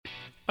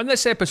On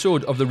this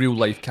episode of the Real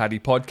Life Caddy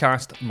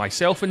podcast,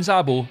 myself and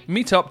Zabo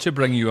meet up to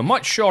bring you a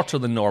much shorter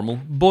than normal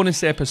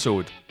bonus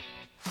episode.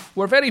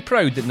 We're very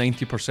proud that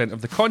 90%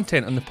 of the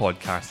content on the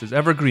podcast is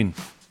evergreen.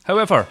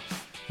 However,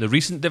 the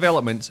recent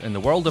developments in the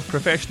world of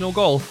professional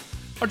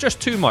golf are just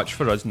too much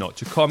for us not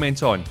to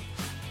comment on.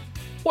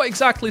 What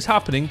exactly is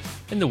happening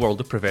in the world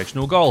of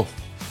professional golf?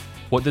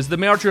 What does the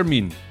merger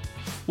mean?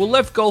 Will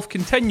Live Golf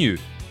continue?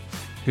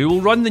 Who will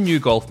run the new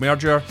golf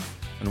merger?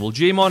 And will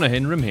Jay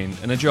Monahan remain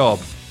in a job?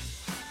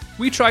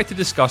 We try to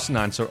discuss and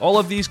answer all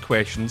of these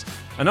questions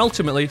and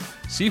ultimately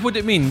see what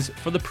it means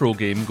for the pro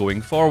game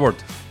going forward.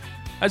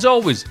 As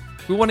always,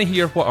 we want to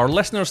hear what our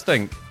listeners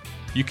think.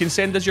 You can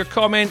send us your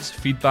comments,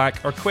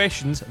 feedback or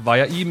questions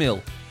via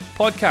email,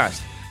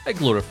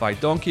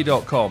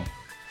 podcast@glorifieddonkey.com,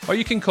 or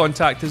you can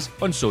contact us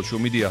on social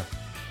media.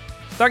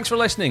 Thanks for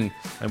listening,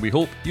 and we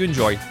hope you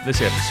enjoy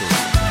this episode.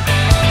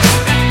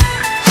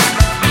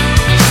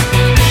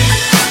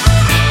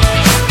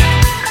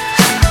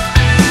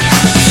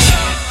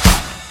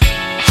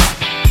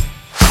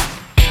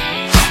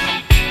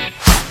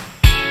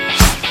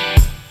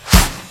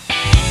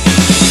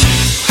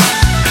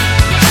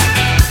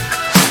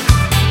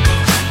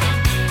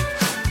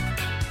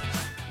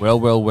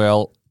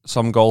 Well,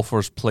 some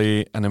golfers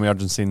play an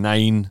emergency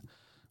 9.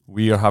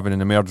 We are having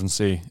an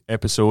emergency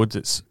episode.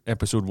 It's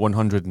episode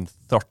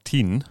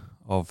 113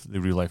 of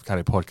the Real Life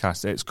Caddy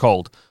podcast. It's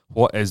called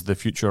What is the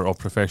Future of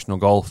Professional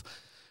Golf?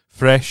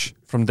 Fresh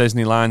from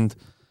Disneyland,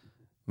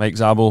 Mike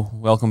Zabo,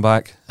 welcome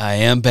back. I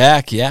am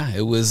back. Yeah,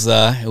 it was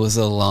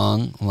a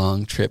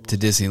long trip to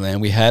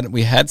Disneyland. We had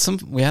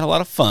a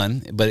lot of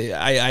fun, but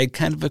I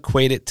kind of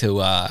equate it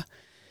to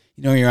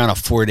you're on a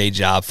 4-day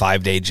job,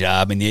 5-day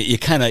job, and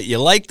you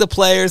like the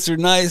players, they're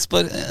nice,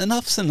 but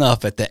enough's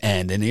enough at the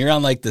end. And you're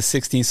on like the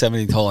 16th,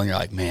 17th hole, and you're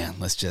like, man,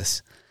 let's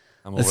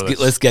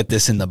get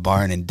this in the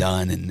barn and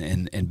done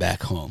and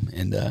back home.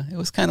 And it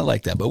was kind of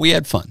like that, but we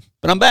had fun.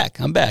 But I'm back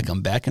and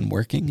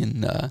working.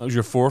 And that was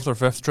your 4th or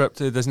 5th trip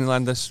to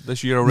Disneyland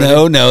this year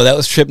already? No, that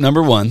was trip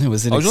number 1. It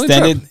was an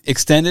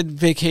extended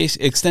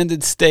vacation,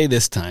 extended stay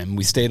this time.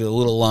 We stayed a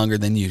little longer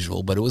than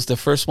usual, but it was the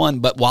first one.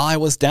 But while I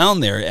was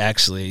down there,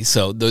 actually,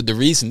 so the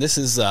reason this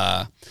is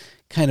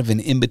kind of an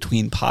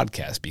in-between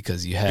podcast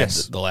because you had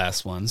the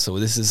last one. So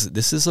this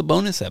is a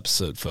bonus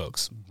episode,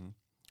 folks. Mm-hmm.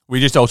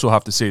 We just also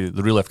have to say that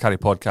the Real Life Caddy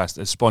podcast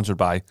is sponsored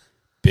by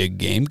Big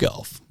Game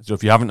Golf. So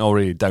if you haven't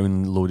already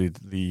downloaded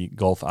the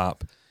golf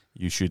app,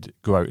 you should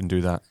go out and do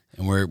that.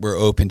 And we're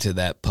open to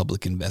that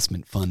public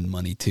investment fund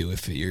money too,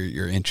 if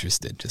you're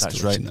interested. That's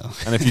to let you know.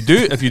 And if you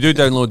do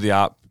download the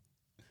app,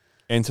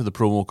 enter the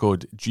promo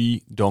code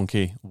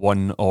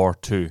GDonkey1 or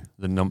 2,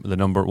 the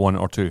number 1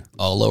 or 2,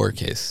 all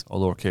lowercase.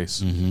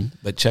 Mm-hmm.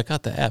 But check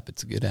out the app;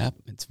 it's a good app.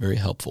 It's very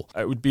helpful.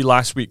 It would be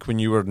last week when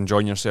you were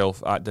enjoying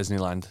yourself at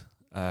Disneyland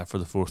for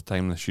the 4th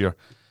time this year.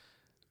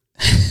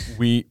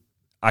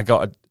 I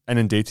got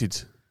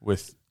inundated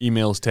with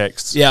emails,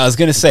 texts. Yeah, I was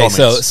going to say,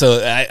 comments. so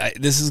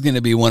this is going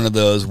to be one of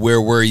those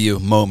where were you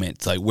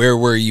moments. Like, where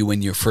were you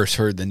when you first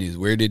heard the news?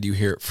 Where did you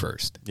hear it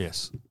first?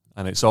 Yes,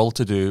 and it's all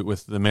to do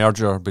with the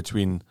merger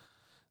between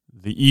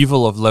the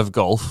evil of Live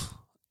Golf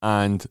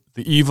and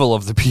the evil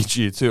of the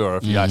PGA Tour,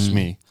 if you ask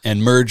me.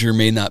 And merger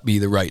may not be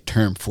the right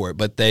term for it,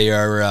 but they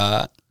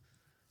are...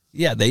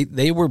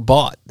 they were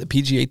bought. The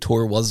PGA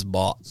Tour was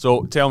bought.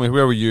 So tell me,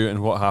 where were you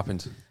and what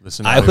happened?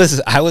 I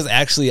was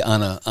actually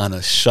on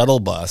a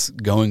shuttle bus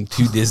going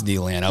to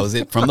Disneyland. I was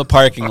from the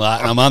parking lot,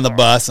 and I'm on the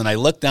bus, and I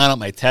look down at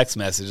my text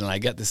message, and I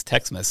get this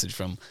text message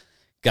from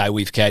guy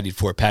we've caddied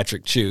for,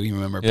 Patrick Chu. You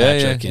remember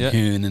Patrick and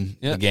Hoon and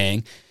the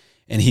gang.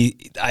 And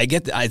it's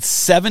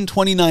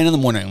 7:29 in the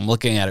morning. I'm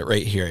looking at it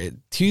right here.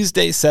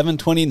 Tuesday,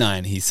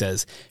 7:29. He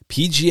says,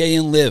 PGA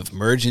and Live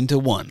merge into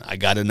one. I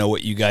got to know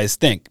what you guys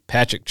think.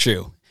 Patrick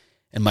Chu.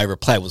 And my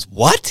reply was,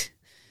 what?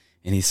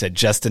 And he said,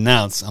 just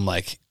announced. I'm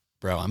like,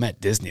 bro, I'm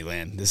at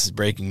Disneyland. This is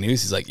breaking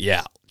news. He's like,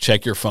 yeah,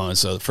 check your phone.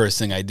 So the first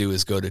thing I do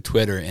is go to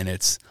Twitter, and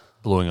it's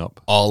blowing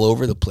up all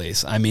over the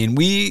place. I mean,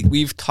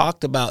 we've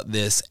talked about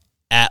this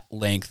at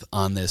length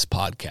on this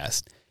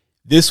podcast.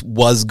 This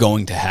was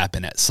going to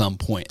happen at some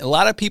point. A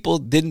lot of people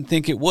didn't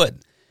think it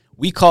would.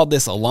 We called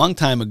this a long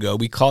time ago.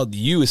 We called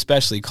you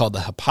especially called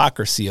the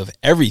hypocrisy of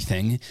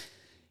everything,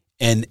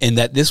 and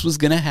that this was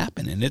going to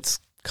happen, and it's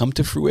come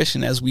to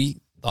fruition as we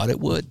thought it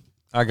would.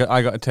 I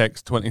got a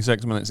text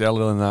 26 minutes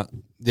earlier than that.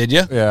 Did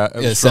you? Yeah.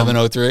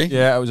 7:03?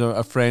 Yeah, it was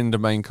a friend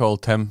of mine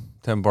called Tim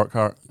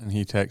Burkhart, and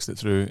he texted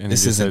through. And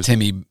this isn't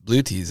Timmy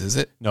Blue Tees, is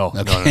it? No,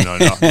 okay. No.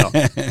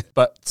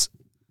 But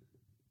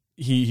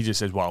he just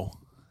says, wow.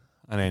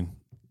 And then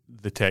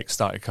the text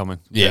started coming.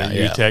 Yeah.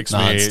 You text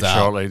non-stop.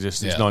 Me shortly,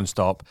 it's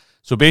non-stop.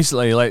 So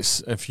basically,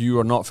 if you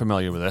are not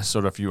familiar with this,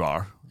 or if you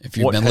are. If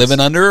you've been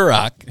living under a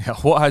rock.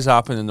 What has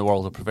happened in the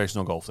world of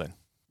professional golf then?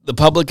 The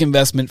public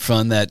investment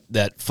fund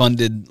that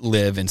funded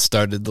Live and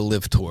started the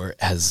Live Tour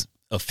has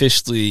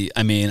officially,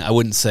 I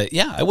would say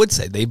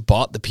they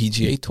bought the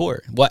PGA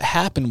Tour. What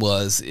happened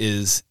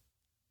is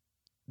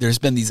there's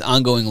been these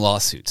ongoing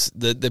lawsuits.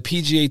 The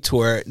PGA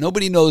Tour,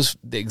 nobody knows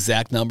the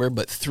exact number,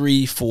 but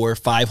 300, 400,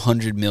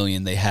 500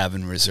 million they have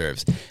in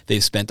reserves.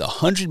 They've spent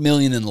 $100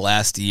 million in the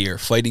last year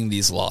fighting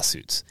these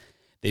lawsuits.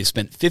 They've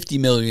spent $50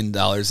 million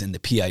in the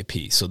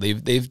PIP. So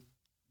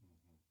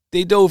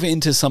they dove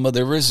into some of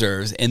their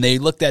reserves, and they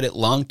looked at it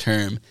long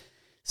term,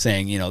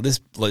 saying,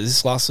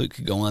 this lawsuit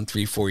could go on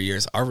 3-4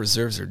 years. Our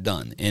reserves are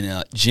done.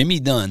 And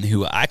Jimmy Dunn,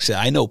 who actually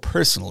I know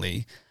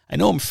personally, I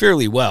know him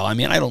fairly well. I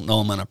mean, I don't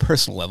know him on a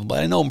personal level,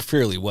 but I know him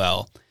fairly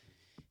well.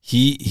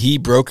 He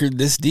brokered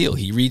this deal.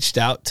 He reached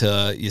out to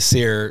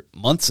Yasir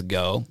months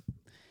ago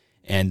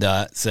and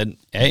said,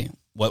 "Hey,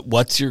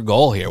 what's your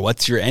goal here?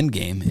 What's your end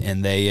game?"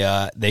 And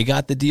they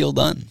got the deal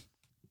done.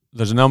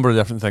 There's a number of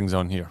different things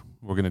on here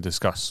we're going to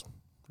discuss.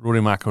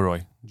 Rory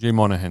McIlroy, Jay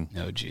Monahan,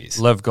 Oh,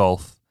 geez. Liv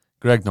Golf,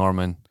 Greg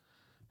Norman,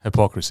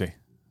 hypocrisy.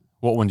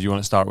 What one do you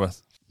want to start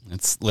with?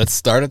 Let's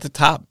start at the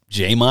top.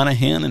 Jay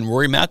Monahan and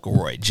Rory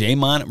McIlroy.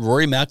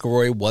 Rory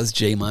McIlroy was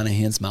Jay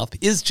Monahan's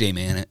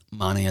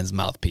Monahan's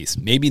mouthpiece.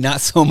 Maybe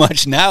not so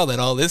much now that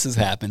all this has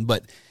happened,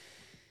 but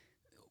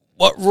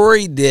what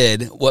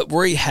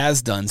Rory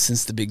has done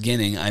since the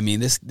beginning, I mean,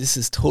 this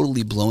is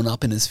totally blown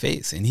up in his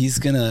face, and he's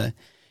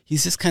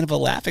just kind of a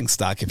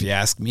laughingstock if you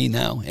ask me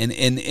now.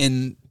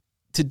 And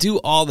to do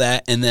all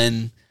that, and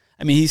then,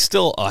 I mean, he's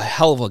still a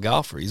hell of a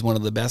golfer. He's one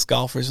of the best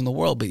golfers in the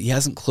world, but he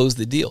hasn't closed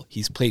the deal.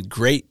 He's played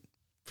great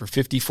for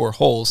 54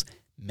 holes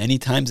many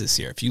times this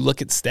year. If you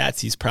look at stats,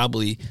 he's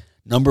probably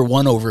number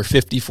one over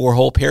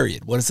 54-hole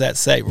period. What does that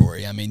say,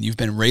 Rory? I mean, you've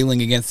been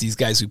railing against these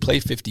guys who play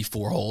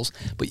 54 holes,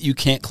 but you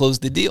can't close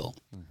the deal.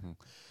 Mm-hmm.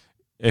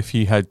 If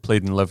he had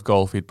played in Liv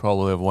Golf, he'd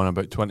probably have won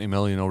about $20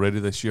 million already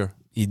this year.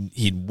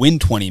 He'd win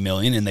 $20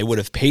 million, and they would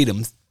have paid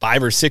him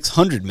 $500 or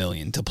 $600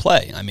 million to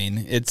play. I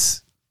mean,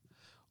 it's...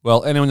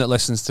 Well, anyone that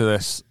listens to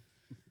this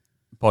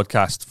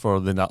podcast for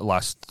the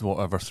last,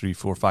 3,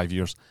 4, 5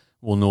 years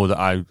will know that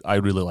I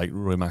really like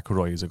Rory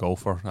McIlroy as a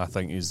golfer. I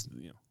think he's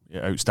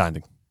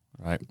outstanding,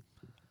 right?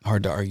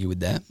 Hard to argue with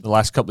that. The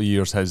last couple of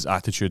years, his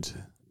attitude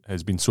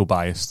has been so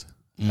biased,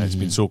 has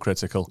been so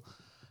critical,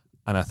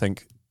 and I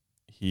think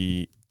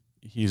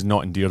he's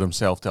not endeared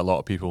himself to a lot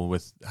of people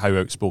with how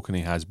outspoken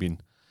he has been.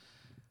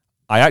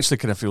 I actually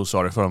kind of feel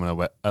sorry for him in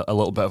a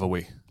little bit of a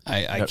way.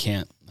 I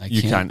can't.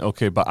 You can't,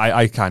 okay, but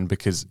I can,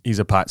 because he's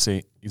a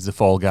patsy. He's the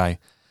fall guy.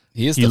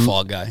 He is the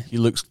fall guy. He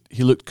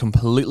looked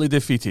completely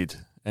defeated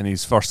in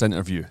his first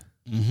interview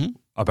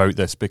about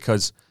this,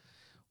 because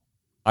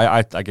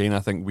I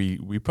think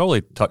we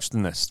probably touched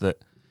on this,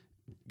 that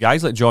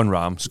guys like Jon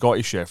Rahm,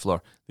 Scottie Scheffler,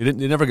 they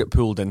never get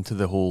pulled into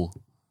the whole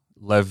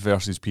Liv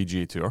versus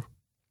PGA Tour.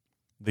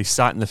 They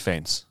sat in the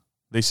fence.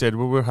 They said,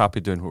 well, we're happy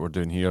doing what we're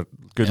doing here.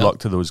 Good luck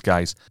to those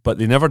guys. But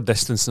they never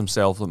distanced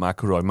themselves with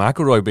McIlroy.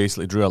 McIlroy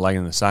basically drew a line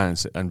in the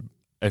sand, and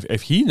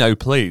if he now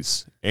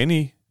plays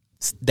any...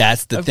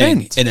 That's the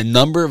event. thing. And a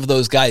number of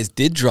those guys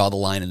did draw the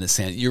line in the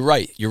sand. You're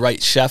right.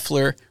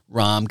 Scheffler,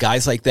 Rahm,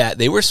 guys like that,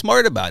 they were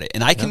smart about it.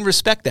 And I can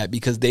respect that,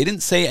 because they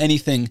didn't say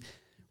anything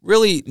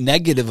really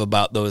negative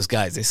about those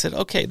guys. They said,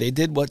 okay, they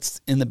did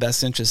what's in the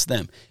best interest of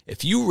them.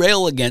 If you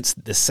rail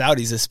against the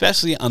Saudis,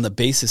 especially on the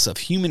basis of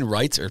human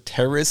rights or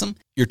terrorism,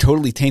 you're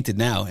totally tainted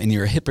now, and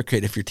you're a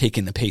hypocrite if you're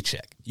taking the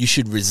paycheck. You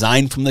should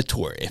resign from the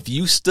tour. If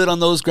you stood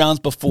on those grounds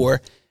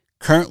before,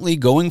 currently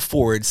going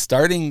forward,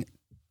 starting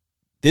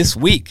this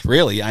week,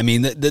 really, I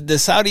mean, the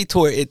Saudi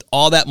tour,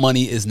 all that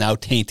money is now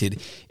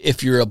tainted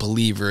if you're a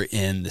believer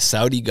in the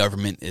Saudi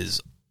government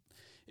is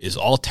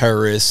all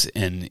terrorists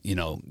and,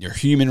 your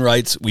human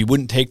rights. We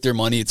wouldn't take their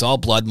money. It's all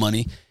blood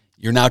money.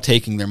 You're now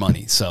taking their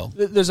money. So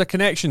there's a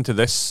connection to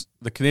this.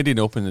 The Canadian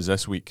Open is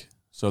this week.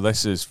 So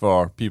this is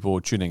for people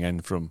tuning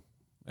in from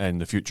in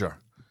the future.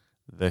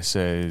 This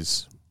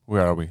is,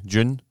 where are we?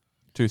 June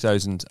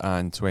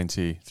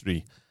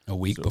 2023. A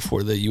week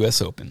before the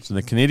U.S. Open. So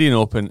the Canadian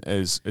Open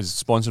is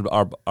sponsored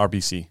by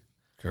RBC.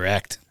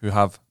 Correct. Who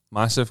have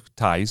massive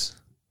ties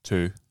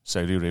to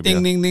Saudi Arabia.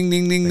 Ding, ding, ding,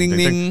 ding, ding, ding,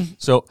 ding.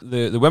 So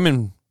the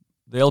women,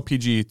 the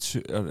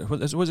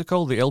LPGA, what's it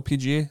called? The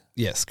LPGA?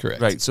 Yes,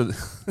 correct. Right. So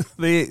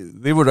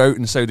they were out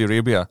in Saudi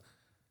Arabia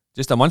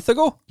just a month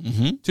ago,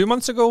 2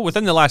 months ago,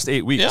 within the last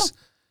 8 weeks. Yeah.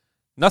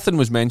 Nothing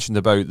was mentioned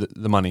about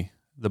the money,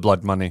 the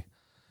blood money.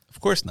 Of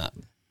course not.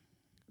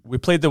 We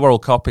played the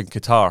World Cup in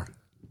Qatar.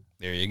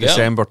 There you go.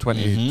 December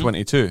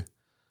 2022.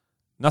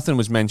 Nothing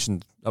was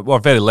mentioned, or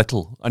very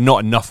little, and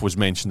not enough was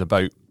mentioned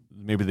about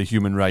maybe the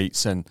human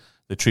rights and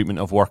the treatment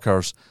of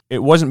workers.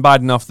 It wasn't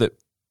bad enough that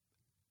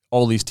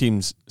all these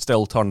teams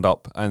still turned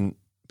up and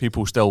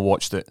people still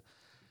watched it.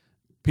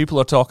 People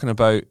are talking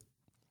about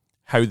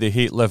how they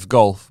hate Liv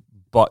Golf,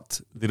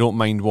 but they don't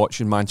mind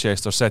watching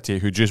Manchester City,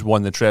 who just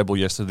won the treble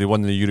yesterday. They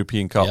won the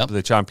European Cup,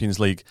 the Champions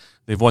League.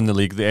 They've won the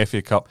league, the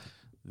FA Cup.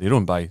 They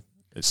don't buy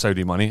it's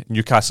Saudi money.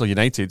 Newcastle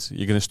United,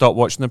 you're going to stop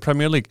watching the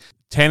Premier League.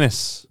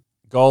 Tennis,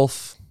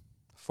 golf,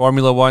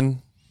 Formula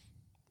One,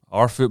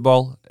 or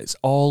football, it's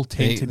all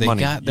tainted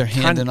money. They got their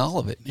hand in all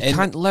of it. You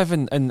can't live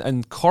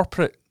in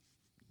corporate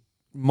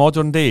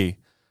modern day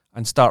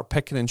and start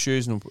picking and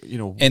choosing,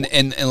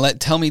 And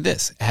tell me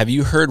this. Have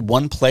you heard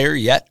one player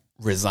yet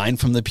resign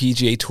from the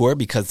PGA Tour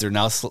because they're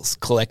now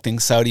collecting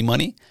Saudi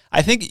money.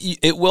 I think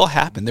it will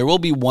happen. There will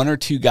be one or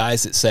two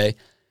guys that say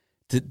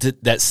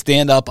that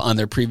stand up on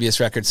their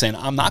previous record saying,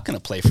 I'm not going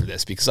to play for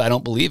this because I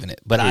don't believe in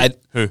it. But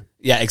Who?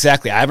 Yeah,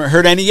 exactly. I haven't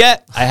heard any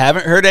yet.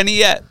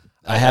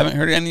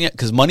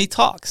 Because money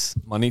talks.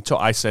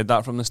 I said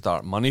that from the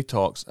start. Money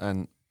talks,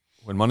 and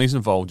when money's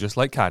involved, just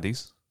like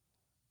caddies,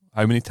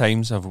 how many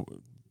times I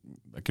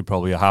could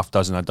probably a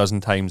dozen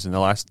times in the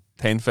last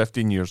 10,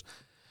 15 years,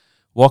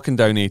 walking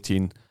down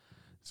 18,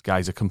 this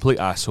guy's a complete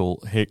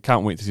asshole. Hey,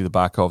 can't wait to see the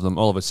back of them.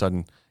 All of a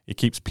sudden, he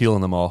keeps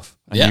peeling them off.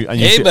 And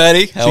hey,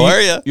 buddy, how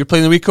are you? You're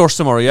playing the wee course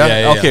tomorrow, yeah?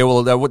 Yeah. Okay,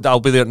 well, I'll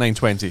be there at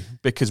 9:20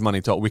 because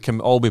money talk. We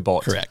can all be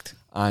bought. Correct.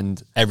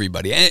 And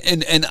everybody.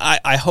 And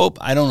I hope,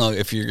 I don't know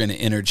if you're going to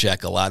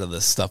interject a lot of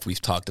the stuff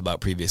we've talked about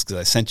previous, because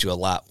I sent you a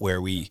lot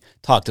where we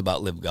talked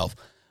about Live Golf.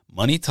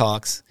 Money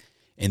talks,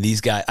 and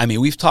these guys, I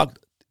mean, we've talked,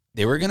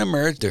 they were going to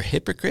merge. They're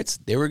hypocrites.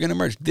 They were going to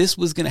merge. This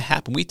was going to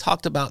happen. We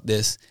talked about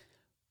this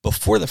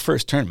before the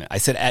first tournament. I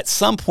said at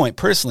some point,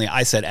 personally,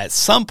 at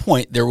some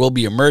point there will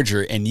be a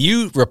merger, and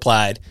you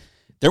replied,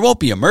 there won't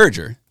be a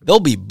merger. They'll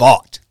be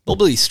bought. They'll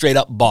be straight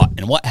up bought.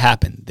 And what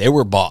happened? They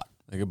were bought.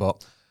 They get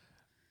bought.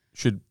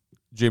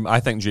 I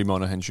think Jay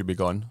Monahan should be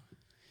gone.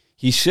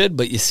 He should,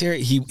 but you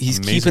see, he's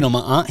keeping him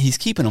on. He's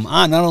keeping him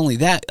on. Not only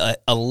that,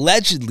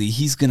 allegedly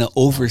he's going to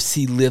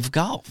oversee Live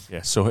Golf.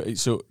 Yeah. So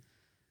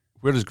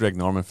where does Greg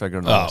Norman figure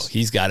in this?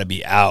 He's got to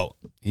be out.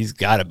 He's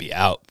got to be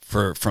out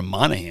from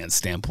Monahan's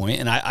standpoint.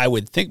 And I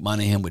would think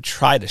Monahan would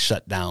try to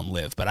shut down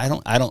Live, but I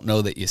don't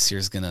know that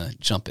Yasir's going to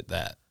jump at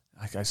that.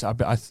 I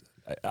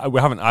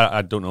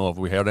don't know if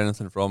we heard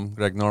anything from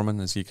Greg Norman.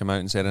 Has he come out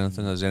and said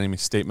anything? Has there any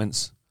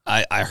statements?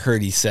 I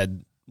heard he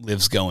said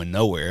Live's going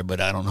nowhere,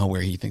 but I don't know where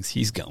he thinks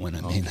he's going.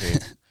 I mean,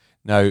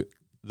 now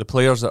the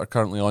players that are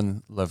currently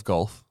on Live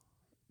Golf,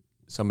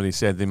 somebody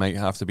said they might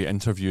have to be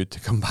interviewed to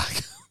come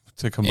back.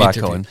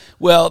 Back on.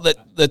 Well,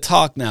 the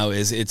talk now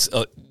is it's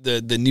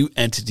the new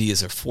entity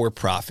is a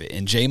for-profit,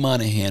 and Jay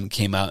Monahan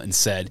came out and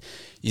said,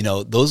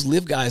 those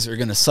Live guys are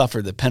going to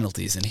suffer the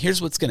penalties, and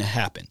here's what's going to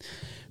happen.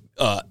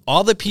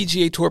 All the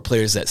PGA Tour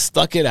players that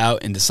stuck it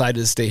out and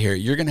decided to stay here,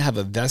 you're going to have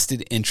a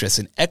vested interest,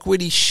 an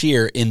equity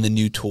share in the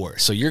new tour.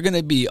 So you're going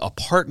to be a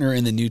partner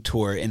in the new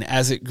tour, and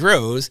as it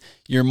grows,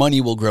 your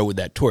money will grow with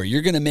that tour.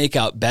 You're going to make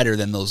out better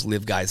than those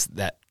Live guys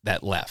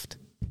that left.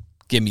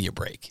 Give me a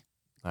break.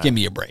 Give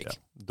me a break. Yeah.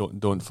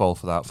 Don't fall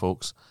for that,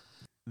 folks.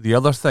 The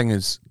other thing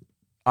is,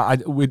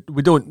 we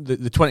don't.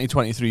 The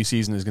 2023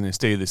 season is going to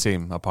stay the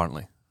same.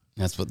 Apparently,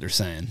 that's what they're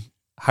saying.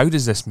 How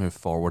does this move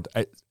forward?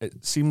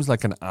 It seems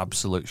like an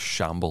absolute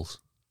shambles.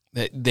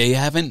 They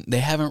haven't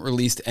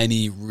released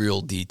any real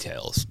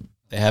details.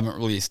 They haven't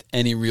released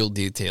any real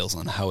details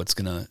on how it's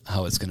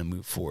gonna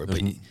move forward.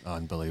 But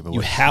unbelievable.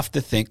 You have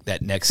to think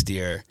that next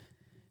year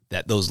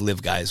that those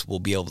Live guys will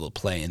be able to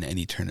play in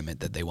any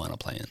tournament that they want to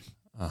play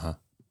in.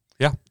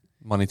 Yeah.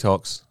 Money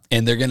talks,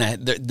 and they're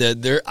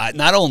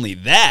not only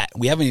that.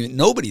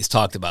 Nobody's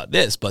talked about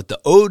this, but the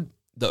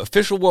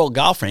official World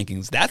Golf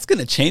Rankings, that's going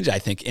to change. I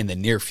think in the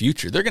near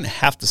future, they're going to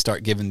have to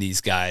start giving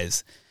these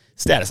guys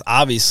status.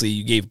 Obviously,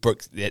 you gave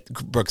Brooks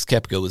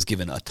Koepka was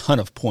given a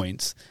ton of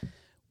points,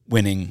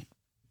 winning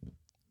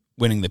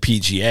the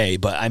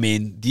PGA. But I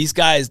mean, these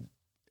guys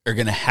are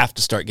going to have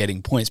to start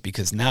getting points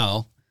because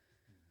now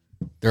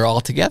they're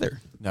all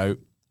together. Now,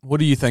 what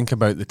do you think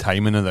about the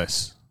timing of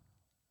this?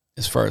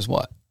 As far as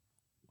what?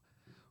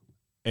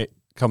 It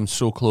comes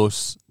so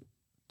close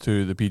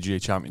to the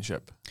PGA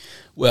Championship.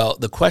 Well,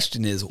 the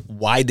question is,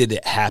 why did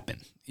it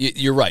happen?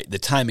 You're right. The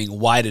timing,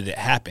 why did it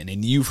happen?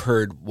 And you've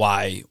heard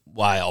why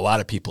a lot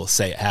of people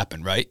say it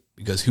happened, right?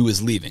 Because who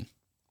was leaving?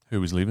 Who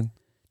was leaving?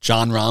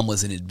 Jon Rahm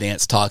was in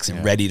advanced talks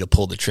and ready to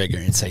pull the trigger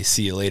and say,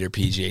 see you later,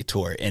 PGA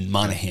Tour. And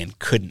Monahan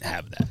couldn't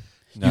have that.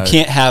 No. You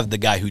can't have the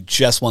guy who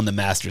just won the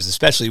Masters,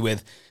 especially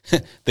with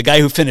the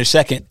guy who finished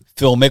second,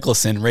 Phil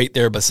Mickelson, right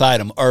there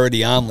beside him,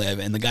 already on Live,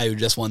 and the guy who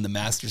just won the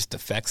Masters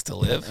defects to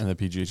Live. And the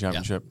PGA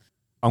Championship. Yeah.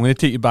 I'm going to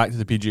take you back to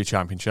the PGA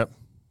Championship,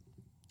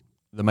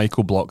 the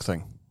Michael Block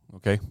thing,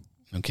 okay?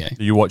 Okay.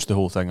 You watched the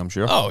whole thing, I'm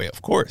sure. Oh, yeah,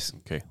 of course.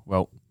 Okay,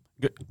 well,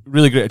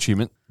 really great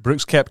achievement.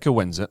 Brooks Koepka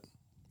wins it.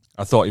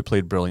 I thought he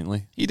played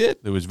brilliantly. He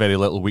did. There was very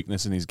little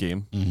weakness in his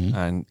game. Mm-hmm.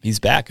 And he's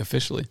back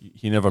officially.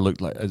 He never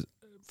looked like,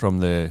 from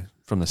the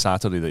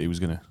Saturday, that he was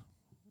going to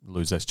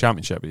lose this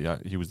championship.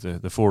 He was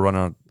the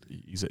forerunner.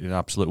 He's an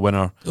absolute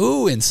winner.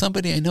 Ooh, and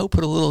somebody I know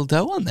put a little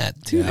dough on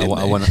that too. Yeah,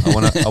 I want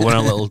a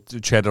little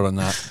cheddar on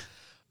that.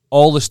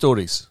 All the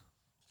stories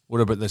were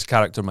about this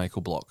character,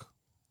 Michael Block.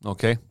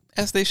 Okay?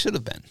 As they should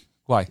have been.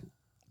 Why?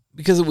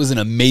 Because it was an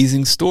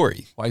amazing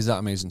story. Why is that an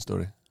amazing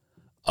story?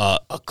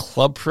 A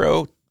club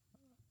pro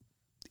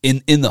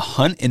in the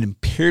hunt and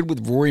paired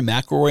with Rory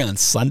McIlroy on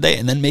Sunday,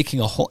 and then making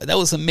a hole. That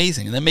was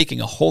amazing. And then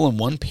making a hole in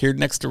one paired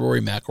next to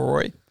Rory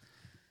McIlroy.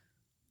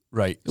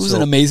 Right. It was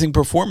an amazing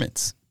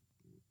performance.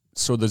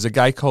 So there's a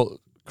guy called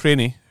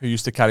Craney who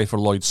used to caddy for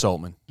Lloyd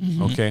Saltman.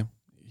 Mm-hmm. Okay?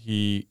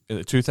 He, at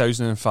the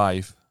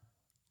 2005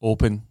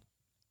 Open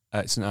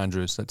at St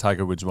Andrews that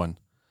Tiger Woods won,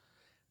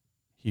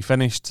 he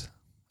finished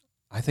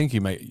I think he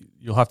might.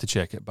 You'll have to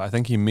check it, but I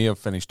think he may have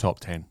finished top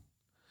 10.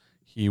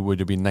 He would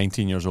have been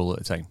 19 years old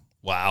at the time.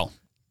 Wow.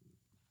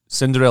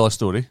 Cinderella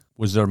story.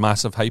 Was there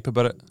massive hype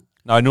about it?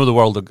 Now, I know the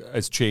world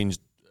has changed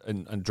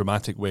in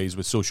dramatic ways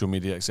with social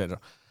media, etc.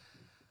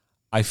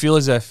 I feel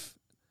as if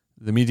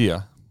the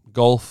media,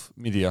 golf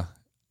media,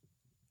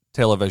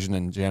 television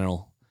in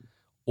general,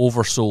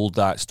 oversold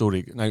that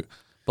story. Now,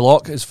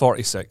 Block is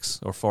 46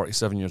 or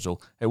 47 years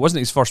old. It wasn't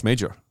his first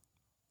major.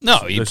 No,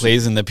 he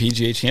plays in the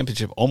PGA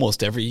Championship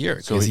almost every year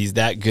because So he's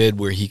that good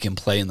where he can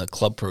play in the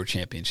Club Pro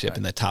Championship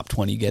and the top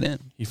 20 get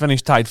in. He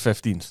finished tied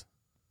 15th.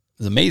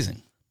 It's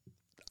amazing.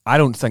 I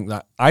don't think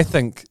that. I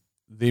think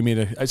they made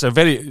it's a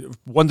very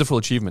wonderful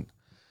achievement.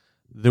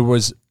 There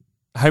was,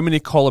 how many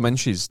column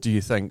inches do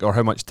you think, or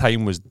how much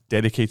time was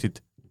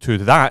dedicated to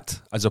that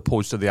as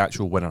opposed to the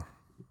actual winner?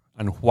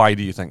 And why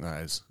do you think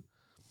that is?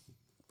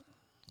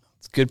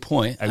 It's a good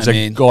point. It was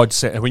a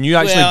godsend. When you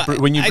actually,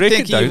 when you break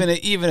it down,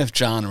 even if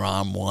John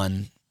Rahm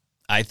won,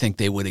 I think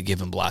they would have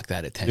given Block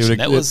that attention.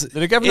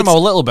 they'd have given him a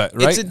little bit,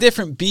 right? It's a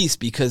different beast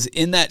because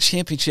in that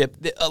championship,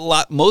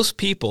 most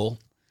people.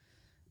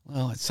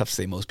 Well, it's tough to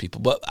say most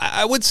people, but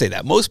I would say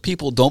that most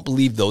people don't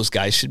believe those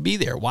guys should be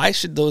there. Why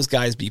should those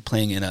guys be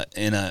playing in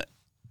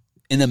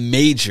a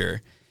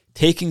major,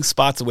 taking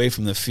spots away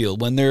from the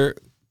field when they're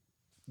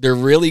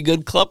really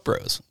good club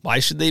pros? Why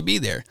should they be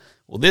there?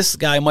 Well, this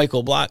guy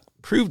Michael Block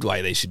proved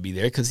why they should be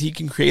there because he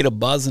can create a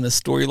buzz and a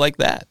story like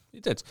that.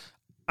 He did.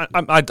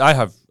 I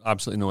have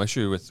absolutely no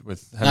issue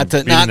with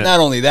him. Not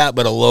only that,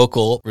 but a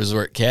local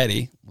resort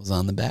caddy was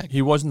on the bag.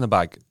 He was in the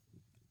bag,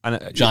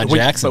 and John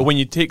Jackson. But when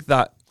you take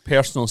that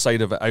personal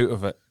side of it out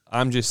of it,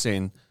 I'm just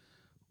saying,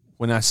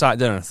 when I sat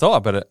down and thought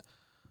about it,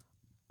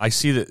 I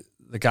see that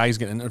the guy's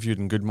getting interviewed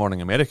in Good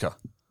Morning America.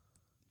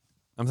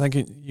 I'm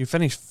thinking, you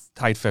finished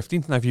tied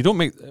 15th. Now, if you don't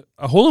make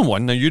a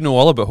hole-in-one, now you know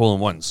all about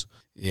hole-in-ones.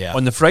 Yeah.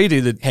 On the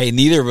Friday, hey,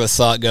 neither of us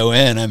saw it go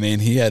in. I mean,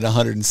 he had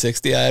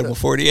 160, I had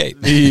 48.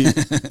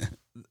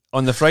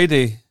 On the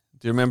Friday,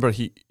 do you remember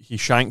he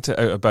shanked it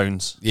out of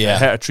bounds? Yeah. It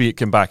hit a tree, it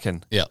came back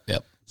in.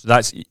 Yep. So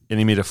and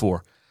he made a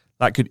 4.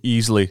 That could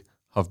easily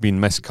have been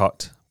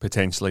miscut,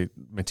 potentially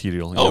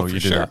material. For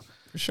sure.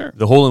 For sure.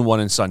 The hole-in-one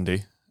on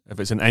Sunday, if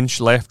it's an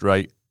inch left,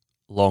 right,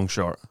 long,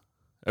 short.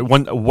 I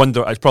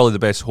wonder, it's probably the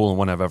best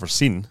hole-in-one I've ever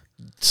seen.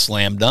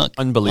 Slam dunk.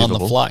 Unbelievable.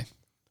 On the fly.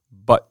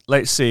 But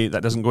let's say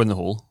that doesn't go in the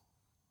hole,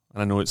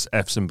 and I know it's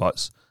F's and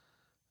buts.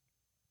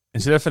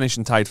 Instead of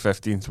finishing tied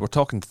 15th, we're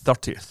talking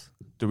 30th.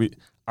 Do we?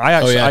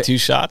 Two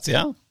shots,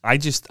 yeah. I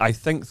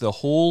think the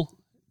whole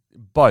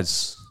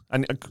buzz,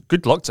 and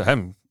good luck to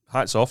him,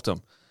 hats off to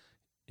him.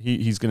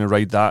 He's going to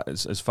ride that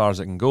as far as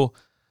it can go.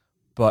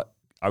 But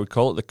I would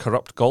call it the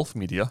corrupt golf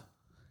media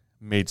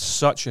made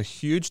such a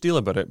huge deal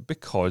about it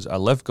because a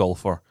live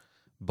golfer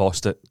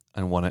bossed it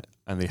and won it,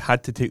 and they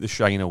had to take the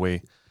shine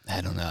away.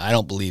 I don't know. I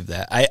don't believe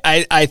that.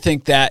 I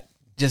think that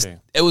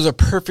it was a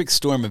perfect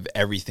storm of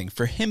everything.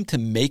 For him to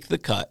make the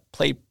cut,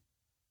 play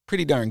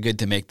pretty darn good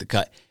to make the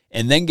cut,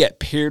 and then get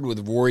paired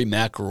with Rory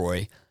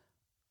McIlroy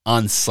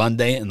on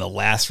Sunday in the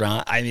last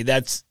round. I mean,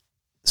 that's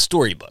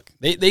storybook.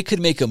 They could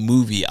make a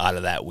movie out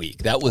of that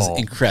week. That was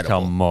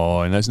incredible. Come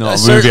on, that's not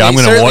a movie I'm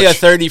going to watch. Certainly a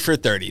 30 for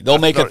 30. They'll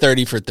make a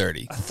 30 for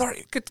 30. A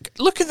 30.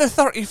 Look at the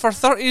 30 for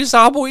 30,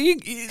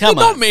 Zabo. They're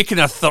not making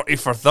a 30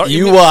 for 30.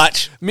 You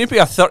watch. Maybe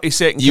a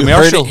 30-second commercial. You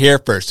heard it here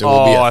first. There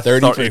will be a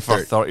 30 for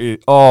 30.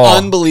 Oh,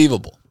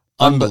 unbelievable.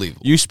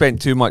 Unbelievable. You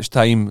spent too much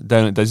time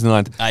down at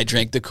Disneyland. I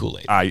drank the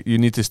Kool-Aid. You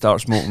need to start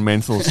smoking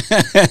menthols.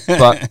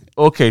 But,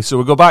 okay, so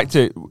we'll go back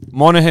to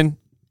Monahan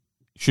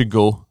should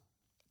go.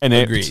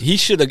 Inept. Agreed. He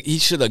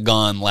should have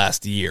gone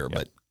last year,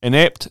 but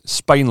inept,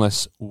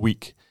 spineless,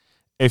 weak.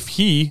 If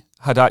he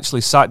had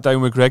actually sat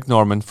down with Greg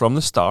Norman from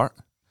the start,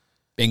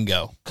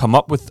 bingo, come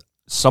up with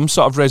some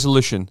sort of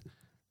resolution,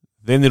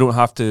 then they don't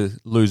have to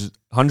lose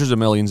hundreds of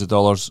millions of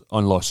dollars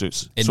on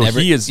lawsuits.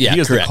 He is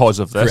the cause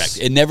of this. Correct.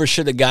 It never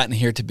should have gotten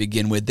here to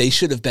begin with. They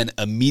should have been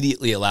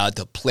immediately allowed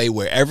to play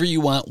wherever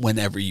you want,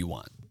 whenever you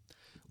want.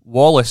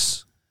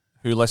 Wallace,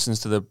 who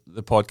listens to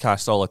the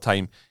podcast all the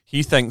time,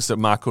 he thinks that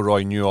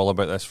McIlroy knew all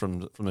about this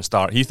from the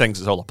start. He thinks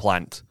it's all a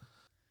plant.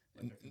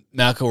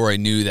 McIlroy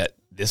knew that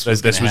this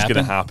was going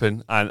to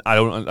happen, and I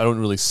don't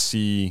really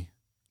see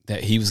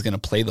that he was going to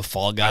play the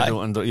fall guy. I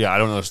don't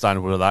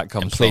understand where that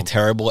comes and play from.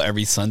 Terrible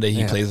every Sunday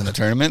he plays in a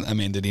tournament. I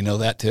mean, did he know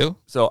that too?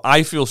 So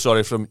I feel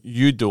sorry for him.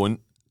 You don't.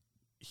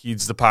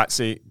 He's the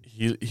patsy.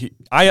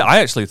 I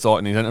actually thought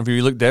in his interview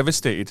he looked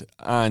devastated,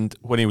 and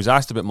when he was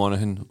asked about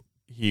Monahan,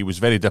 he was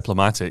very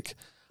diplomatic.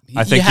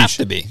 I think you have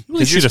to be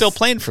because you're still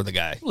playing for the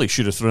guy. Well, he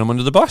should have thrown him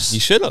under the bus. He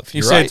should have.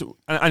 He said,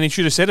 and he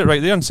should have said it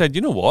right there and said,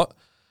 "You know what?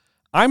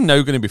 I'm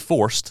now going to be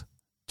forced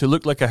to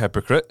look like a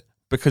hypocrite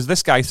because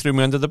this guy threw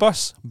me under the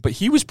bus, but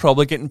he was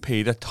probably getting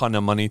paid a ton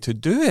of money to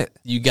do it."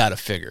 You got to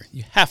figure.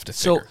 You have to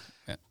figure.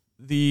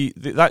 So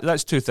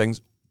that's two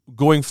things.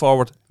 Going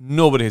forward,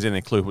 nobody has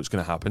any clue what's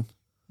going to happen.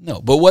 No,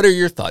 but what are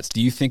your thoughts?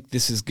 Do you think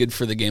this is good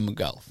for the game of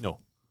golf? No.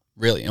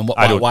 Really? And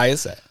why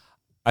is that?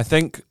 I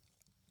think,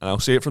 and I'll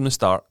say it from the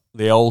start,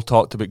 they all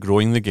talked about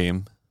growing the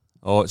game,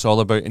 Oh, it's all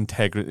about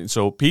integrity.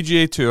 So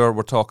PGA Tour,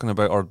 we're talking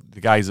about, or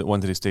the guys that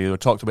wanted to stay, they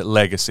talked about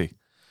legacy.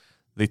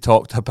 They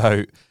talked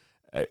about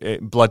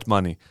blood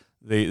money.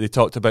 They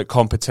talked about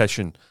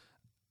competition.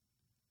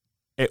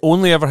 It's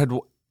only ever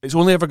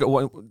got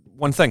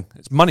one thing.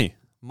 It's money.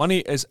 Money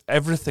is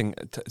everything.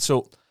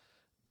 So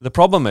the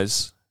problem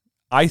is,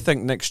 I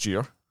think next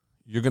year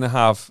you're going to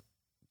have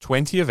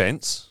 20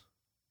 events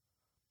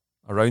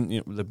around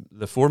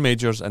the four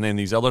majors and then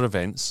these other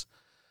events,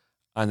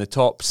 and the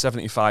top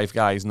 75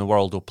 guys in the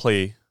world will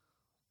play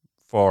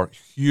for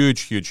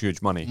huge, huge,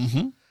 huge money.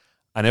 Mm-hmm.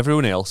 And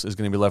everyone else is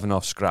going to be living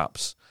off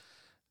scraps.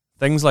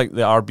 Things like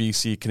the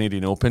RBC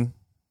Canadian Open,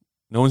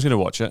 no one's going to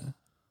watch it.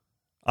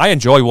 I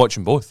enjoy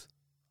watching both.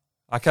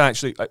 I can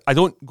actually, I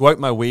don't go out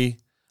my way.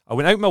 I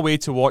went out my way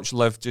to watch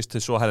Live just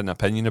so I had an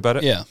opinion about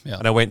it. Yeah.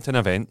 And I went to an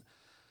event.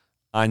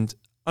 And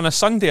on a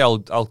Sunday, I'll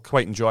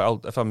quite enjoy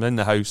it. If I'm in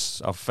the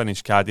house, I've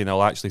finished caddying,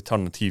 I'll actually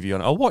turn the TV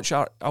on. I'll watch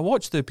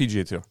the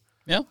PGA Tour.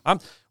 Yeah.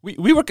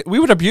 We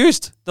were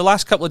abused the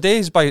last couple of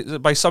days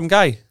by some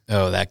guy.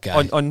 Oh, that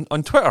guy.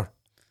 On Twitter.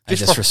 I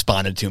just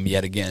responded to him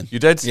yet again. You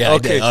did? Yeah,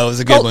 okay. I did. Oh, it was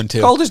a good one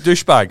too. Called us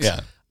douchebags. Yeah.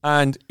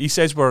 And he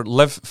says we're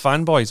Live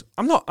fanboys.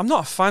 I'm not a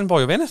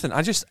fanboy of anything.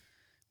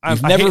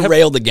 We've never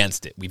railed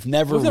against it. We've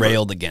never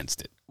railed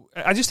against it.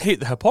 I just hate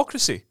the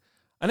hypocrisy.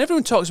 And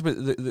everyone talks about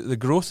the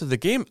growth of the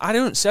game. I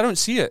don't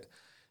see it.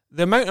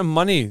 The amount of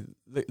money,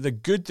 the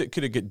good that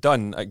could have get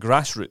done at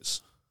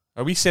grassroots.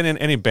 Are we seeing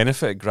any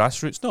benefit at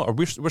grassroots? No.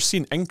 We're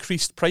seeing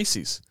increased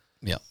prices.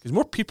 Yeah. Because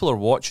more people are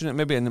watching it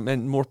maybe,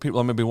 and more people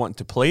are maybe wanting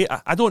to play.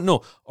 I don't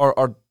know.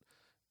 Or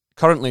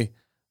currently,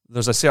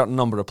 there's a certain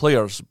number of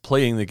players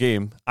playing the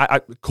game.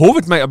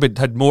 COVID might have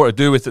had more to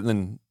do with it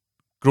than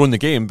growing the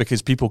game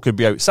because people could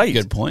be outside.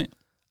 Good point.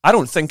 I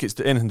don't think it's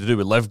anything to do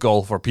with Live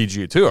Golf or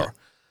PGA Tour. Yeah.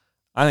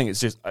 I think it's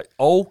just, it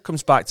all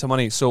comes back to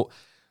money. So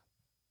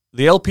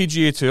the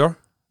LPGA Tour,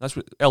 that's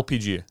what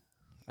LPGA.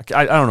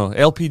 I don't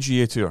know,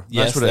 LPGA Tour.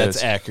 Yes, that's what it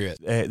is. That's accurate.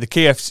 The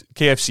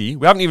KFC.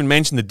 We haven't even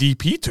mentioned the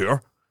DP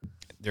Tour.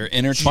 They're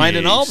intertwined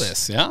in all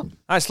this, yeah.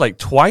 That's like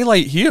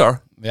Twilight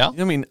here. Yeah.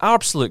 I mean,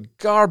 absolute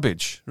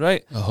garbage,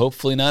 right? Well,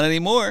 hopefully not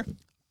anymore.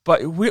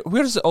 But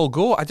where does it all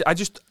go? I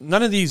just,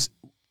 none of these,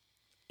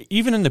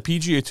 even in the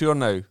PGA Tour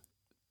now,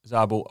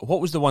 Zabo, what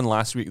was the one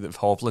last week that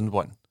Hovland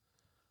won?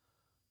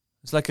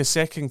 It's like a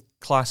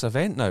second-class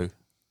event now.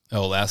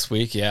 Oh, last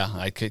week? Yeah.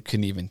 I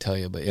couldn't even tell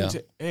you, but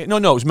yeah. No,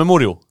 it was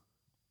Memorial.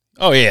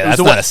 Oh, yeah,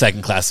 that's not a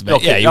second-class event.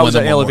 Okay, yeah, that was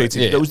an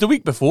elevated. Yeah. It was the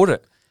week before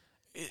it.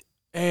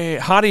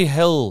 Harry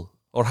Hill,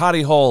 or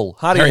Harry Hall.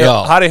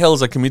 Harry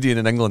Hill's a comedian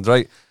in England,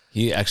 right?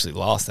 He actually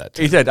lost that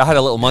too. He did. I had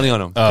a little money on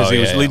him because he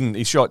was leading.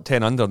 He shot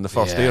 10 under on the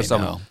first day or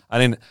something.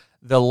 And then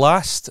the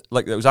last,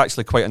 it was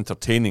actually quite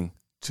entertaining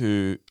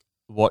to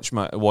watch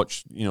your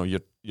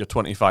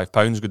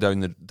 £25 go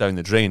down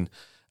the drain,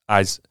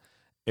 as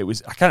it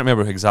was. I can't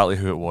remember exactly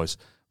who it was,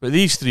 but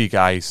these three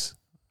guys,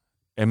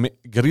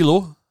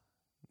 Emiliano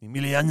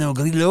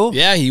Grillo.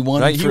 Yeah, he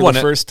won right? for the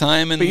first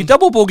time in but he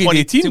double bogeyed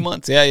 18. 2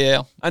 months.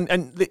 Yeah.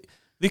 And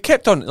they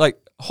kept on,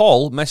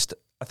 Hall missed,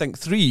 I think,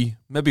 3,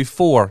 maybe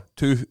 4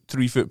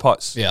 2-3 foot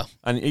putts. Yeah.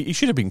 And he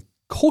should have been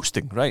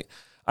coasting, right?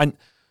 And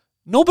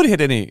nobody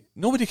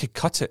could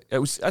cut it. It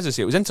was, as I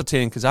say, it was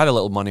entertaining because I had a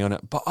little money on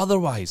it. But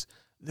otherwise,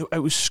 it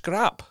was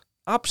scrap.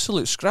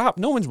 Absolute scrap.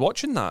 No one's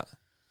watching that.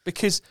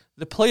 Because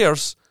the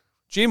players,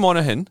 Jay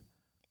Monahan,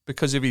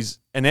 because of his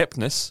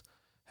ineptness,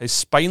 his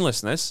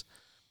spinelessness,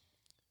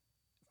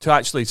 to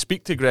actually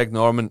speak to Greg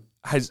Norman,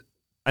 and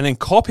then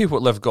copy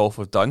what Live Golf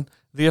have done,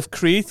 they have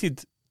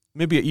created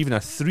maybe even a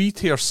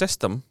 3-tier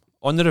system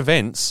on their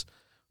events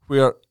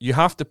where you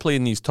have to play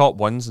in these top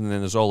ones and then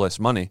there's all this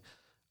money.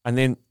 And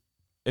then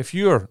if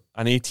you're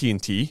an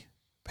AT&T,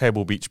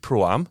 Pebble Beach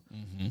Pro-Am,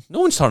 no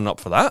one's turning up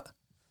for that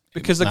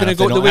because they're going to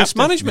go to the Waste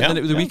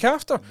Management the week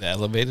after. The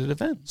elevated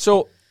event.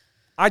 So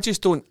I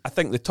think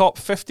the top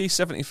 50,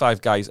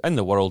 75 guys in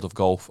the world of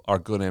golf are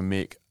going to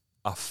make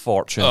a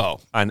fortune.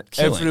 And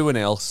everyone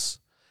else,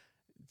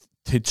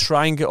 to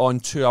try and get on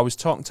to, I was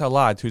talking to a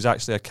lad who's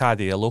actually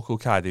a local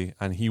caddy,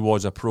 and he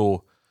was a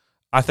pro.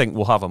 I think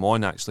we'll have him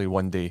on actually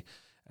one day,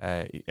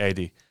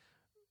 Eddie.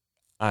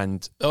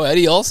 And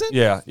Eddie Olsen?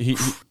 Yeah.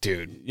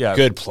 Dude, yeah,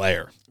 good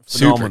player.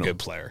 Phenomenal. Super good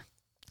player.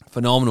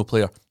 Phenomenal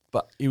player.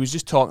 But he was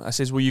just talking, I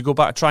says, will you go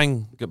back, try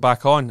and get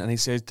back on? And he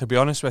said, to be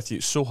honest with you,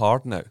 it's so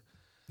hard now.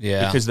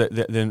 Yeah. Because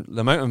the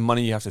amount of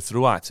money you have to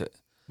throw at it.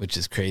 Which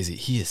is crazy.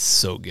 He is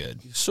so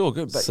good. So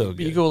good. But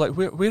you go,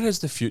 where is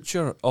the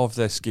future of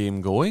this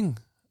game going?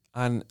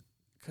 And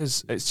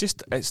because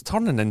it's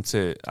turning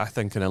into, I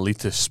think, an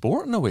elitist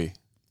sport in a way.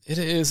 It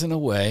is in a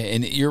way.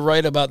 And you're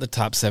right about the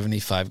top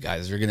 75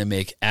 guys. They're going to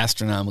make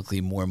astronomically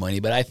more money.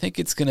 But I think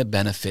it's going to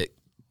benefit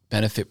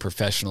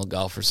professional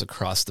golfers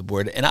across the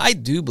board. And I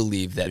do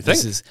believe that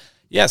this is...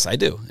 Yes, I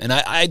do. And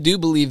I do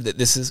believe that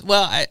this is...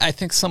 Well, I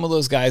think some of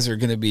those guys are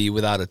going to be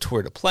without a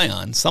tour to play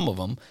on, some of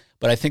them.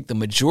 But I think the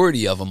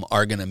majority of them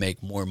are going to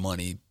make more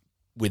money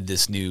with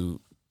this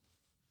new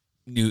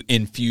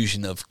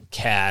infusion of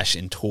cash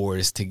and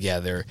tours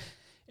together.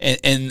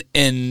 And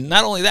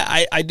not only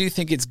that, I do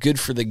think it's good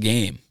for the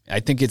game. I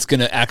think it's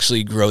going to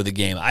actually grow the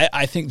game.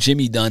 I think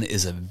Jimmy Dunn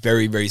is a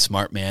very, very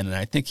smart man, and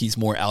I think he's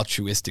more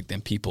altruistic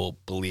than people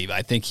believe.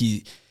 I think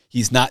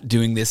he's not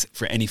doing this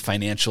for any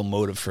financial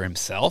motive for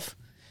himself.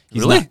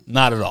 He's Really?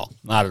 Not at all.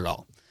 Not at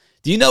all.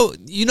 Do you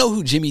know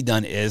who Jimmy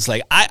Dunn is?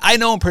 Like I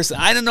know him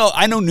personally.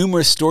 I know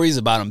numerous stories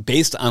about him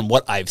based on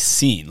what I've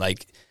seen.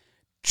 Like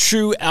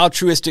true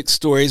altruistic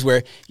stories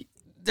where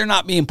they're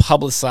not being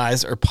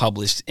publicized or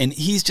published. And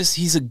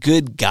he's a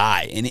good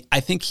guy. And I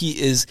think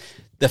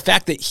the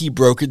fact that he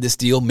brokered this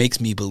deal makes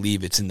me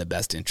believe it's in the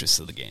best interest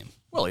of the game.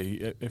 Well,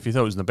 if he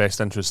thought it was in the best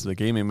interest of the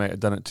game, he might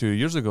have done it 2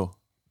 years ago,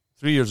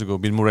 3 years ago,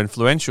 been more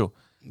influential.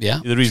 Yeah,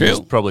 The reason true.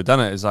 he's probably done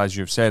it is, as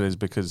you've said, is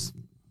because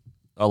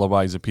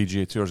otherwise the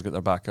PGA Tour's got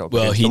their back up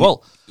Well, against the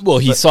wall.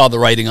 he saw the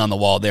writing on the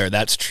wall there.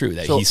 That's true.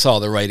 So- He saw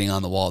the writing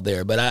on the wall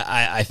there. But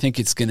I think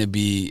it's going to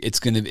be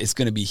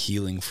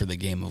healing for the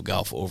game of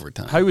golf over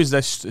time. How is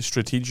this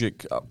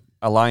strategic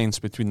alliance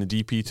between the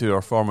DP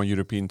Tour, former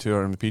European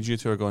Tour, and the PGA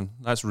Tour going?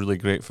 That's really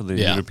great for the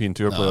European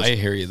Tour No, players. I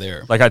hear you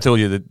there. Like I told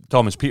you, the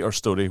Thomas Pieters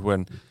story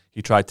when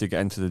he tried to get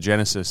into the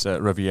Genesis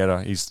at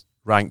Riviera, he's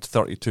ranked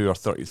 32 or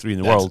 33 in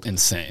the That's world,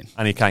 insane.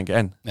 and he can't get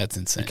in. That's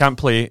insane. He can't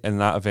play in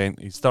that event.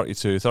 He's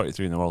 32,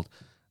 33 in the world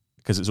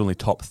because it's only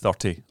top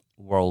 30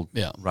 world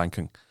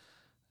ranking.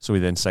 So he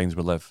then signs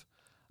with Liv.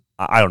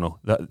 I don't know.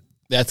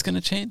 That's going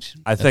to change.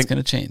 That's going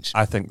to change.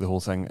 I think the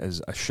whole thing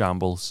is a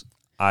shambles.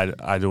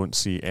 I don't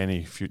see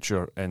any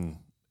future in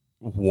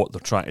what they're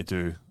trying to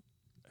do.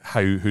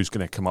 Who's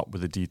going to come up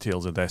with the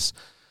details of this?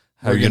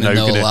 We're going to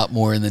know a lot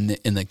more in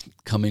the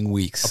coming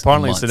weeks.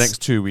 Apparently, months. it's the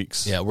next 2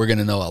 weeks. Yeah, we're going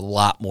to know a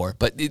lot more.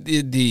 But the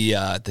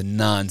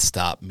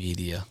nonstop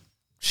media,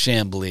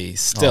 Chambly,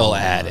 still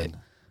at it.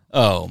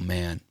 Oh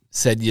man,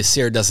 said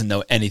Yasser doesn't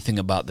know anything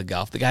about the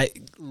golf. The guy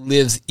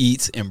lives,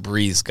 eats, and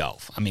breathes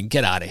golf. I mean,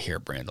 get out of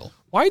here, Brandel.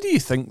 Why do you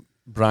think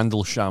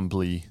Brandel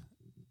Chambly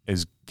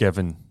is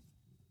given?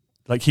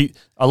 Like a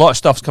lot of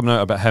stuff's coming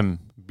out about him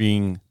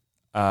being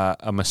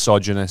a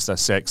misogynist, a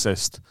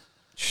sexist.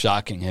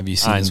 Shocking. Have you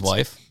seen his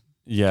wife?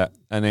 Yeah,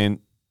 and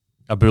then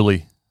a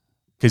bully.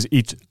 Because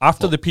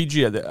after the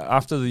PGA,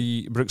 after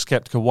the Brooks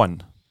Koepka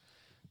won,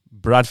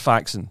 Brad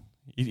Faxon,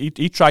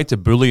 he tried to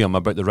bully him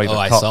about the Ryder Cup.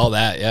 I saw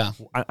that, yeah.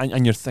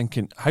 And you're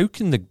thinking, how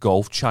can the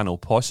Golf Channel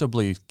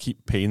possibly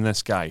keep paying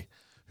this guy,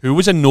 who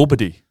was a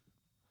nobody,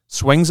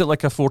 swings it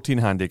like a 14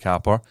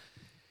 handicapper,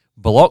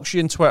 blocks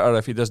you on Twitter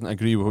if he doesn't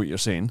agree with what you're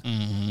saying.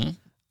 Mm-hmm.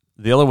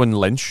 The other one,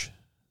 Lynch.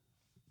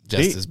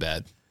 Just as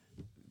bad.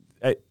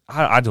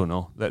 I don't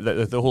know.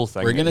 The whole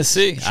thing. We're gonna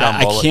see.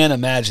 I can't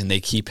imagine they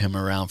keep him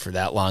around for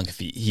that long. If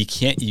he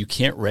can't, you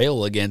can't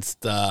rail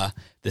against the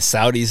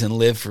Saudis and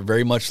live for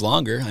very much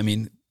longer. I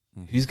mean,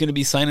 he's going to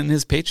be signing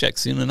his paycheck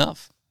soon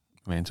enough.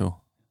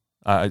 Mental.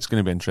 It's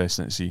going to be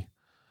interesting to see.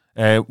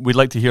 We'd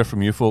like to hear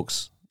from you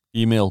folks.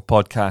 Email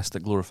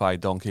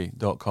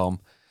podcast@glorifieddonkey.com.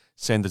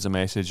 Send us a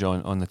message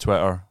on the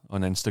Twitter,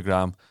 on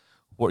Instagram.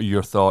 What are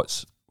your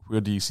thoughts?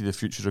 Where do you see the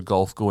future of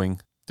golf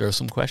going? Throw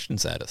some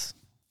questions at us.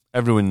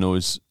 Everyone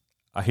knows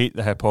I hate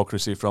the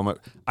hypocrisy from it.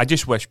 I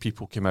just wish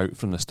people came out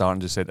from the start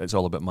and just said it's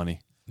all about money.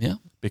 Yeah.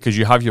 Because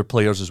you have your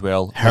players as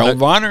well. Harold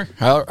Varner,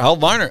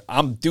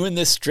 I'm doing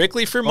this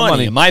strictly for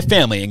money and my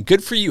family. And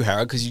good for you,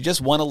 Harold, because you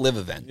just won a live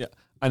event. Yeah.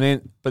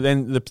 But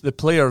then the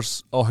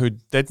players who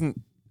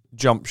didn't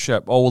jump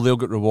ship, they'll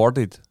get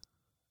rewarded.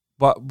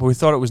 But we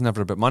thought it was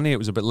never about money. It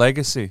was about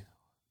legacy.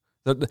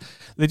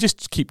 They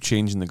just keep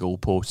changing the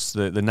goalposts.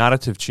 The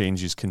narrative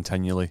changes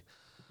continually.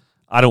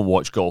 I don't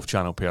watch Golf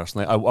Channel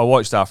personally. I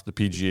watched after the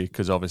PGA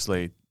because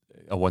obviously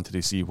I wanted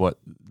to see what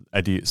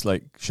idiots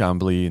like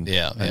Chambly and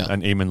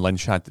Eamon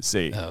Lynch had to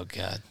say. Oh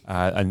God!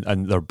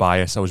 And their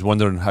bias. I was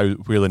wondering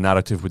where the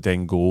narrative would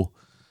then go,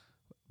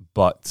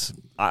 but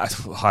I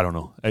don't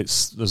know.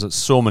 There's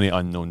so many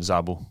unknowns,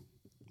 Zabo.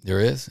 There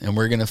is, and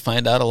we're going to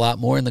find out a lot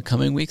more in the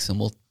coming weeks, and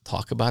we'll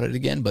talk about it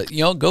again. But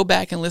go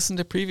back and listen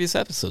to previous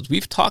episodes.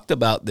 We've talked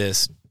about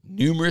this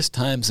numerous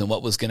times and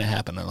what was going to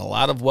happen, and a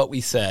lot of what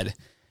we said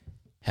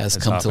has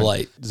come to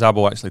light.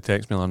 Zabo actually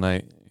texted me the other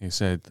night. He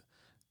said,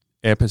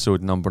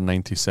 episode number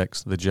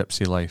 96, The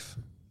Gypsy Life.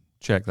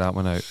 Check that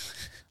one out.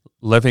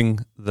 Living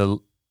the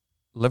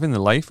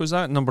Life, was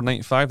that? Number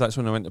 95, that's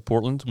when I went to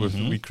Portland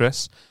with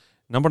Chris.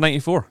 Number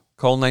 94,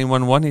 Call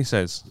 911, he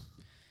says.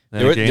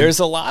 There's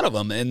a lot of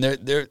them, and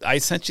I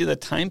sent you the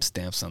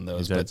timestamps on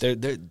those, but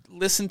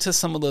listen to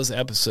some of those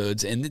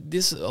episodes, and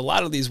a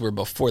lot of these were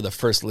before the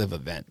first live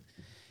event.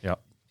 Yeah.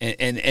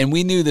 And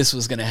we knew this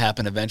was going to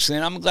happen eventually,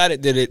 and I'm glad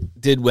it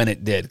did when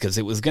it did, because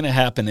it was going to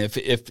happen. If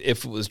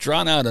it was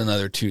drawn out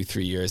another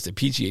 2-3 years, the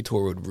PGA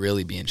Tour would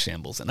really be in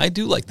shambles. And I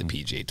do like the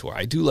PGA Tour.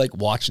 I do like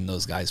watching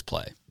those guys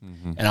play,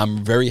 and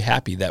I'm very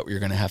happy that we're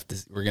going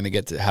to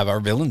get to have our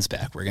villains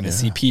back. We're going to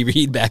see P.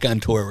 Reed back on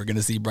tour. We're going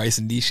to see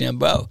Bryson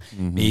DeChambeau.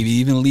 Maybe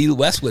even Lee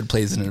Westwood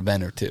plays in an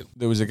event or two.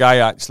 There was a guy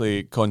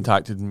actually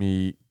contacted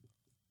me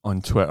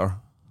on Twitter,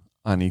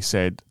 and he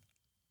said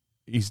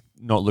he's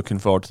not looking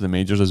forward to the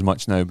majors as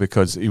much now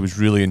because he was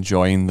really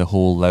enjoying the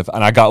whole live.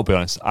 And I got to be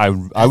honest, I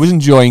was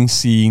enjoying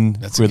seeing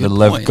where the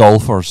live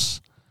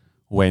golfers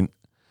went.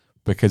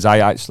 because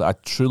I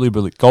truly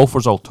believe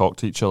golfers all talk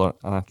to each other,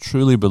 and I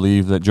truly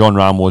believe that Jon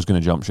Rahm was going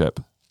to jump ship.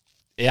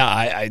 Yeah,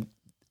 I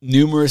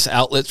numerous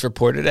outlets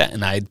reported it,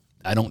 and I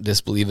don't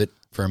disbelieve it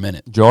for a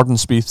minute. Jordan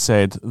Spieth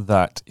said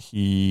that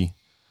he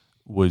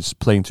was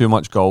playing too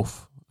much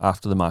golf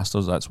after the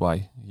Masters. That's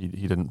why he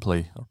didn't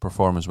play or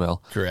perform as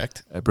well.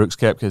 Correct. Brooks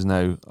Koepka is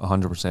now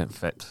 100%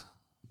 fit.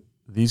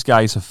 These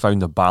guys have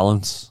found a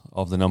balance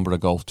of the number of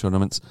golf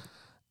tournaments.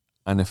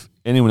 And if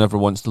anyone ever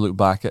wants to look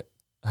back at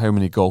how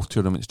many golf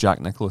tournaments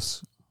Jack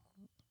Nicklaus,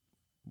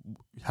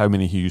 how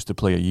many he used to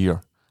play a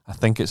year, I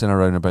think it's in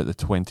around about the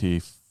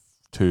 22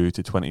 to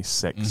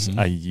 26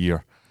 a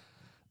year.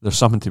 There's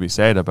something to be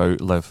said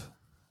about LIV.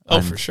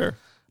 Oh, for sure.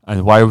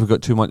 And why have we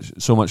got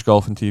so much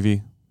golf on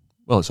TV?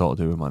 Well, it's all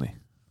to do with money.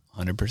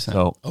 100%.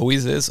 So,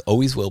 always is,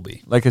 always will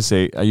be. Like I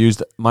say, I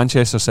used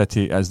Manchester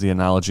City as the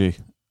analogy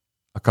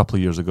a couple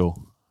of years ago,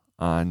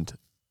 and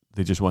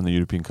they just won the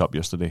European Cup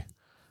yesterday,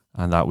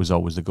 and that was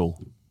always the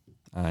goal.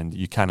 And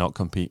you cannot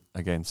compete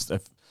against.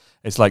 If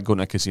it's like going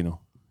to a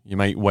casino, you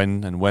might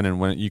win and win and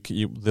win.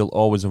 They'll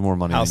always have more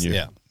money than you.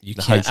 Yeah, you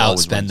can't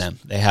outspend them.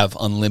 They have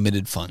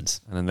unlimited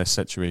funds. And in this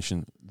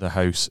situation, the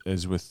house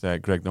is with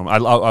Greg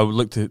Norman. I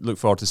would look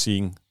forward to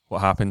seeing what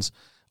happens.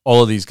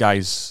 All of these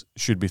guys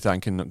should be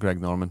thanking Greg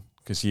Norman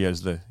because he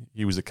was the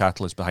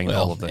catalyst behind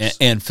all of this.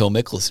 And Phil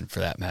Mickelson,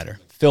 for that matter.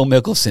 Phil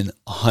Mickelson,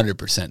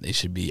 100%. They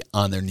should be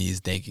on their knees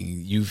thanking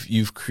you.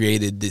 You've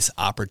created this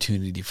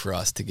opportunity for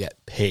us to get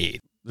paid.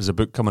 There's a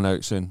book coming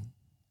out soon.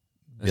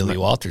 Billy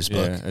Walters'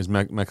 book. Yeah, is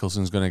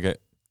Mickelson's going to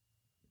get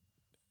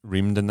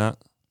reamed in that?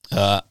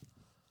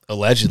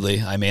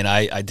 Allegedly. I mean,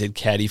 I did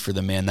caddy for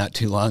the man not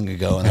too long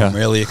ago, and I'm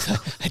really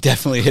excited. I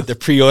definitely hit the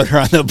pre-order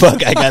on the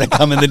book. I got to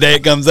come in the day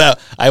it comes out.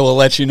 I will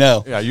let you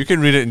know. Yeah, you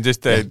can read it and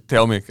just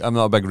tell me. I'm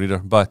not a big reader,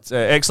 but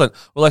excellent.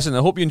 Well, listen, I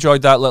hope you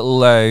enjoyed that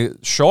little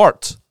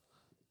short,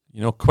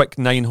 quick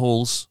 9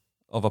 holes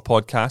of a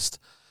podcast.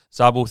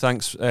 Szabo,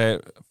 thanks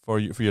for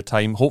your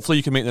time. Hopefully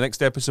you can make the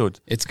next episode.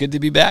 It's good to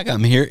be back.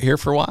 I'm here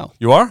for a while.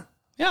 You are?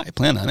 Yeah, I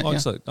plan on it.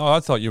 Excellent. Oh, I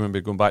thought you were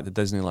maybe going back to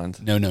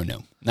Disneyland. No.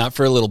 Not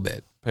for a little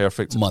bit.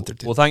 Perfect. A month or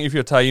two. Well, thank you for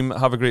your time.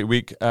 Have a great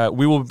week.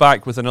 We will be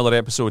back with another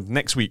episode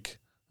next week.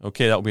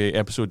 Okay, that'll be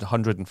episode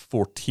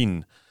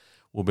 114.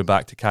 We'll be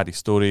back to Caddy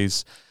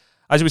Stories.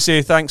 As we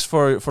say, thanks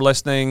for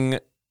listening.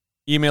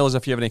 Email us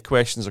if you have any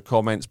questions or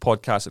comments,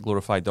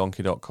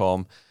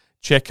 podcast@glorifieddonkey.com.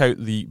 Check out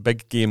the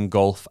Big Game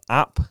Golf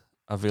app,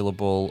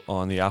 available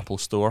on the Apple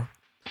Store.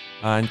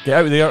 And get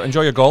out there,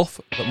 enjoy your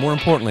golf, but more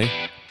importantly,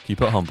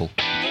 keep it humble.